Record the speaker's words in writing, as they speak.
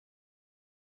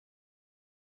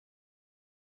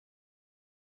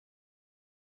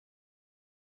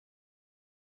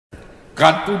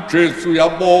kanti uJesu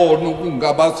uyabona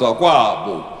ukungabaza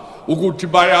kwabo ukuthi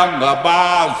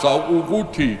bayangabaza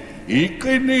ukuthi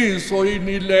iqiniso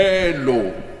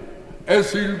inilelo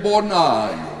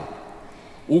esilibonayo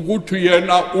ukuthi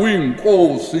yena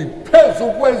uyinkosi phezu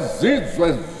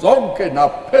kwezizwe zonke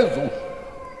naphezu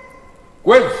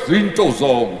kwezinto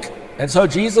zonke. And so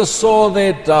Jesus saw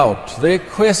their doubt, their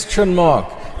question mark,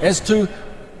 as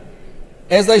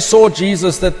they saw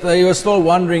Jesus, that they were still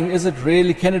wondering,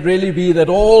 can it really be that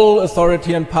all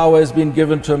authority and power has been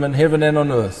given to him in heaven and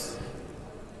on earth?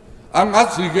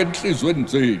 Angazi-ke enhlizweni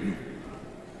zenu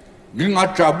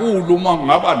ngingajabula uma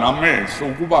ngaba namehlo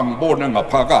ukuba ngibone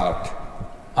ngaphakathi.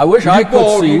 I wish I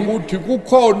could see ukuthi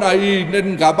kukhona yini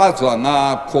eningabaza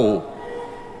ngakho,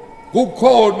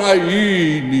 kukhona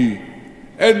yini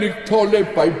enikuthola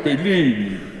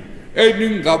eBhayibhelini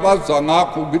eningabaza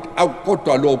ngakho ukuthi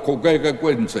kodwa lokho ngeke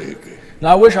kwenzeke. Now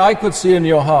I wish I could see in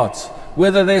your hearts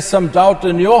whether there's some doubt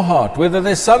in your heart, whether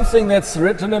there's something that's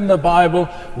written in the Bible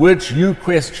which you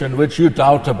question, which you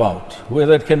doubt about,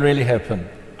 whether it can really happen.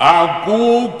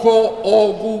 Akukho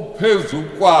okuphezu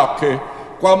kwakhe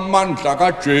kwamandla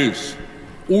kaJesu.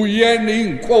 Uyena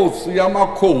inkosi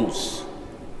yamakhosi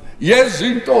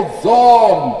yezinto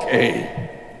zonke.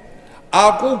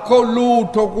 Akukho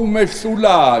lutho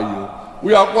kumehlulayo.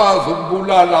 Uyakwazi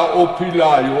ukubulala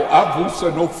ophilayo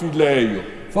avuse nofileyo.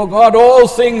 For God, all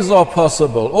things are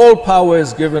possible. All power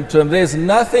is given to him. There's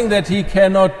nothing that he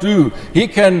cannot do. He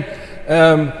can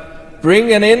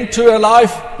bring an end to a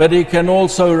life, but he can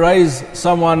also raise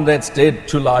someone that's dead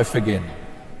to life again.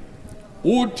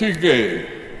 Uthi-ke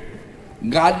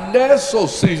ngaleso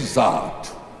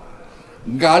sizathu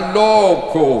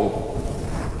ngalokho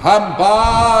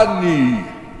hambani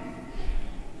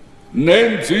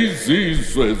nenze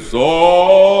izizwe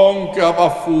zonke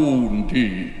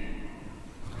abafundi.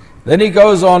 Then he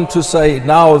goes on to say,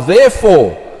 now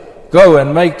therefore go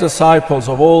and make disciples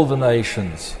of all the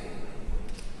nations.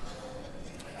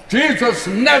 Jesus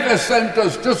never sent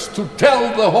us just to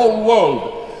tell the whole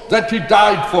world that he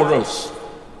died for us.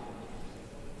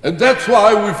 And that's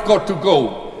why we've got to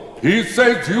go. He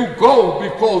says, you go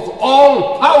because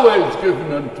all power is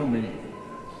given unto me.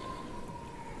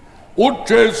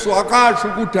 uJesu akasho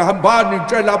ukuthi hambani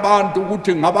tshela abantu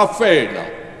ukuthi ngabafela.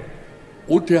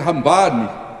 Uthi hambani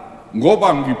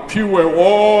ngoba ngiphiwe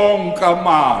wonke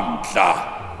amandla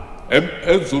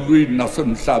ezulwini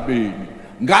nasemhlabeni.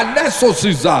 Ngaleso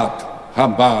sizathu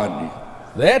hambani.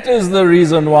 That is the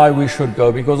reason why we should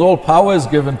go, because all power is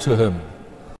given to him.